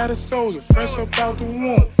 mama had a soldier, fresh up out the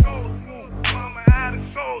womb. Mama had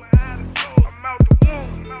a soldier.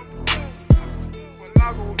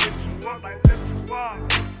 I go hit you up, I lift you up.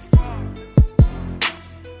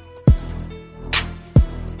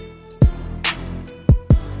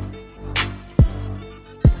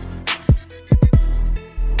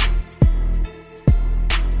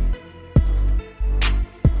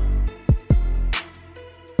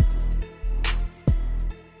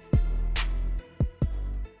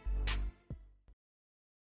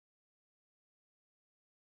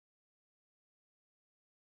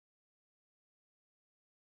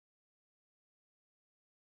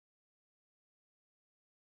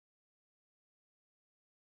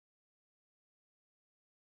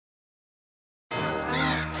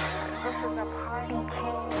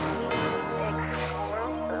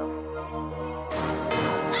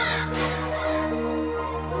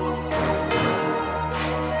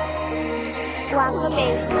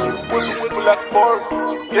 Whipping like a foreign.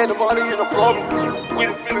 Yeah, the money ain't a problem. We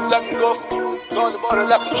the feelings like a golf. Going the body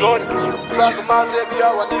like a Jordan. Thousand miles every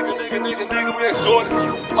hour. Nigga, we extorted.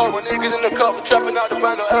 All my niggas in the cup, trapping out the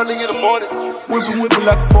band early in the morning. Whipping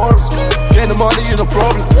like a foreign. Yeah, the money ain't a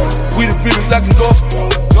problem. We the feelings like a golf.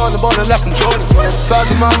 Going the body like a Jordan.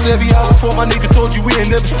 Thousand miles every hour. Before my nigga told you we ain't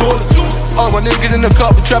never stolen. All my niggas in the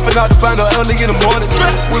cup, trapping out the band early in the morning.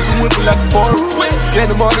 Whipping like a foreign. Yeah,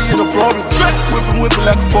 the money ain't a problem. Whipping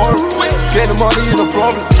like a foreign. Yeah, the money ain't a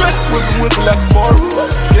problem. Whipping like a foreign.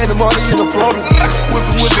 Yeah, the money ain't a problem.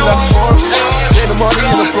 Whipping like a foreign. Yeah, the money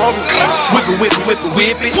ain't a problem.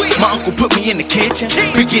 Whipping. My uncle put me in the kitchen.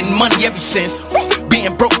 Been getting money ever since.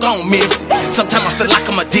 Being broke, I don't miss it. Sometimes I feel like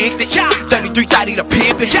I'm addicted. 33 thotty the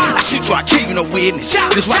pimpin'. I shoot you, I kill you, no witness.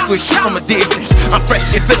 Just rock good shit from a distance. I'm fresh,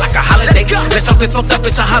 it feel like a holiday. Let something fucked up,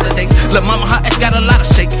 it's a holiday. Lil' mama, her ass got a lot of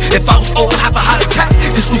shake. If I was old, have a heart attack.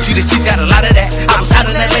 This Uchi, this she's got a lot of that. I was out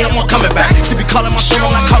in LA, I'm not coming back. She be calling my phone,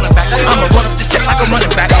 I'm not calling back. I'ma run up this check like I'm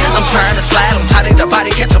running back. I'm trying to slide, I'm tired of the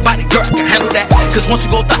body. Catch a body, girl, I can handle that. Cause once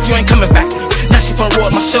you go, thought you ain't coming back. Now she front row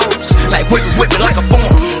at my shows. Like whip it like a form.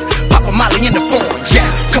 Pop a molly in the form, yeah.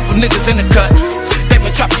 Couple niggas in the cut. They been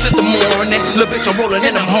been trapping since the morning. Little bitch, I'm rolling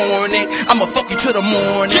and I'm horny. I'ma fuck you till the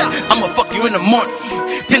morning. I'ma fuck you in the morning.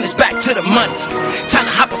 Then it's back to the money. Time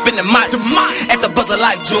to hop up in the mic. At the buzzer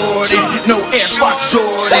like Jordan. No air sparks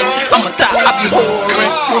Jordan. I'ma thought I be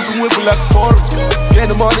whoring. Whipping like a foreign.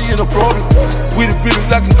 Getting money in a problem. We the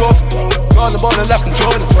realest like a golf. All the ballin' like I'm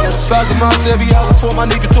Jordan. 1,000 miles every hour before my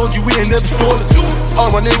nigga told you we ain't never stolen. All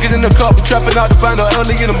my niggas in the car, trapping out the bando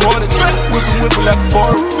early in the morning. Whipping like a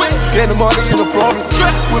foreign. Getting money in a problem.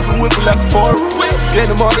 Whipping like a foreign.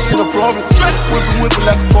 Getting money in a problem. Whipping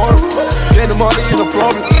like a foreign. Getting money in a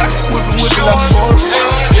problem. Whipping like a foreign.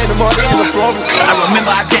 Getting money in a problem. I remember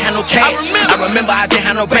I didn't have no cash. I remember I didn't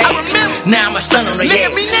have no bag. Now I'm a stun on the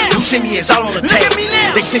ass. You see me, it's all on the tag.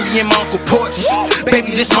 They see me in my uncle Porsche.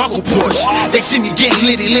 Baby, this my uncle Porsche. They see me getting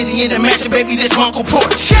litty in the mansion. Baby, this my uncle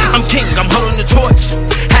Porsche. I'm king, I'm holding the torch.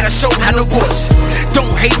 Had a show, had no voice. Don't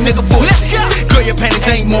hate nigga voice. Girl, your panties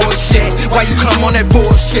ain't more shit. Why you come on that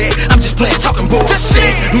bullshit? I'm just playing, talking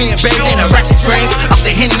bullshit. Me and baby and our ratchet friends. Off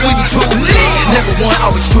the Henny, we be too lit. Never one,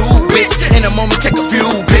 always two, bitch. In a moment, take a few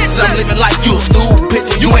bitches. I'm living like you a stupid.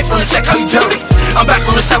 You ain't from the set, call you Jody. I'm back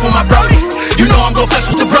on the set with my brody. You know I'm gon' flex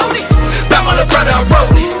with the brody. Back my little brother, I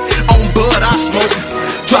rolled it. On bud, I smoke it.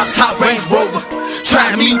 Drop top Range Rover.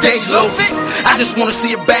 Try me, Dage Loafing. I just wanna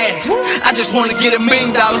see a bag. I just wanna get $1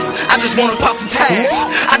 million. I just wanna pop some tags.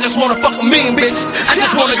 I just wanna fuck 1 million bitches. I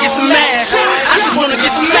just wanna get some ass. I just wanna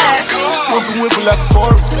get some ass. Whipping like a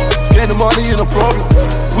foreign. Getting money in a problem.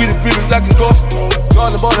 We the realest like a golf. All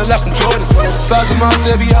the ballin' like I'm Jordan. 1,000 miles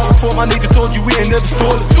every hour before my nigga told you we ain't never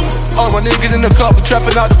stolen. All my niggas in the car,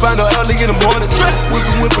 trapping out the bando early in the morning.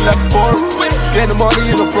 Whipping like a foreign. Getting money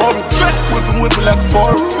in a problem. Whipping like a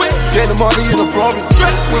foreign. Getting money in a problem.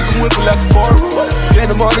 Whipping like a foreign.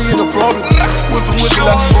 Getting money in a problem. Whipping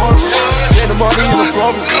like a foreign. Getting money in a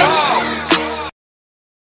problem.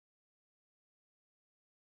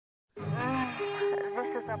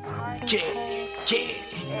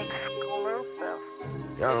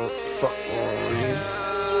 Y'all don't fuck on me.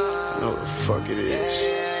 I know what the fuck it is.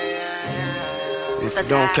 If you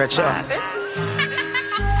don't catch up,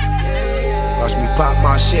 watch me pop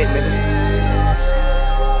my shit, nigga.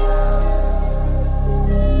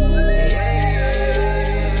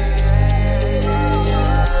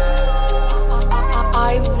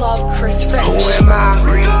 I love Chris Rich. Who am I?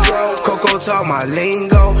 Rico. Coco talk my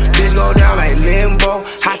lingo. Bitch go down like limbo.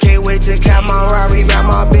 I can't wait to count my Rari, buy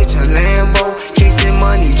my bitch a Lambo. Kissing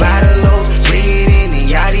money by the lows. Bring it in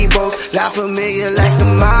the yachty boats. Lot familiar like the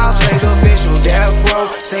miles. Like official death row.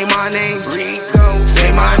 Say my name, Rico.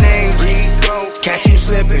 Say my name, Rico. Catch you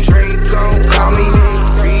slipping, Draco. Call me Big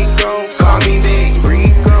Rico. Call me Big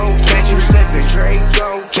Rico. Catch you slipping,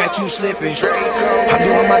 Draco. Catch you slipping, Draco. I'm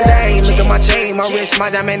doing my thing, look at my chain, my wrist, my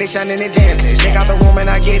diamond, they shining and dancing. Check out the room and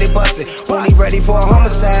I get it busted. Only ready for a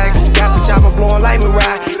homicide. Got the chopper blowing like me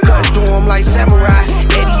ride. Cut through him like samurai.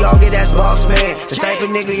 Eddie Oggy, that's boss man. The type of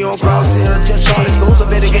nigga you don't cross here. Just call exclusive,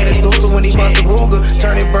 better get exclusive when he bust the Ruger.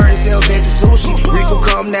 Turning burn sales into sushi. Rico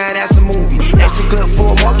come now, that's a movie. Extra clip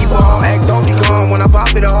for a monkey ball. Act Donkey Kong when I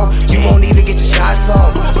pop it off. You won't even get your shots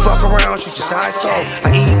off. Fuck around, shoot your sides off.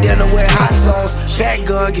 I eat dinner with hot sauce. Fat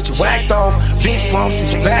gun, get you whacked off. Big pump,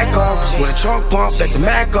 shoot your back off. When a trunk pump, let the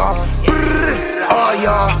Mac off. All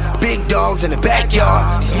y'all, big dogs in the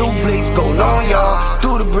backyard. These new blicks go long, y'all.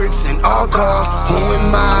 Through the bricks and all cars. Who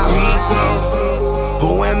am I? Rico.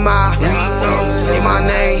 Who am I? Rico. Say my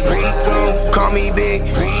name. Rico. Call me Big.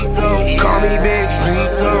 Rico. Call me Big.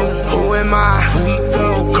 Rico. Who am I?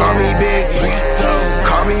 Rico. Call me Big. Rico.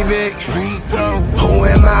 Call me Big. Rico. Who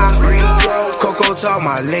am I? Rico. Coco talk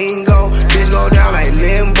my lingo. Bitch go down like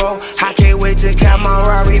limbo. I can't wait to count my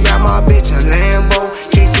Rari, buy my bitch a Lambo.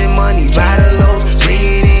 Kissing money by the lows. Bring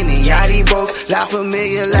it in the yachty boats. Lot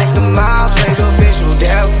familiar like the miles. Like official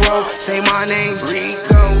death row. Say my name,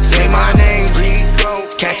 Rico. Say my name, Rico.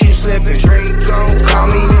 Catch you slipping, Draco. Call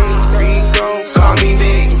me Big Rico. Call me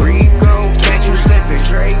Big Rico. Catch you slipping,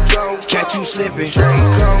 Draco. Catch you slipping,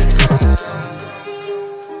 Draco.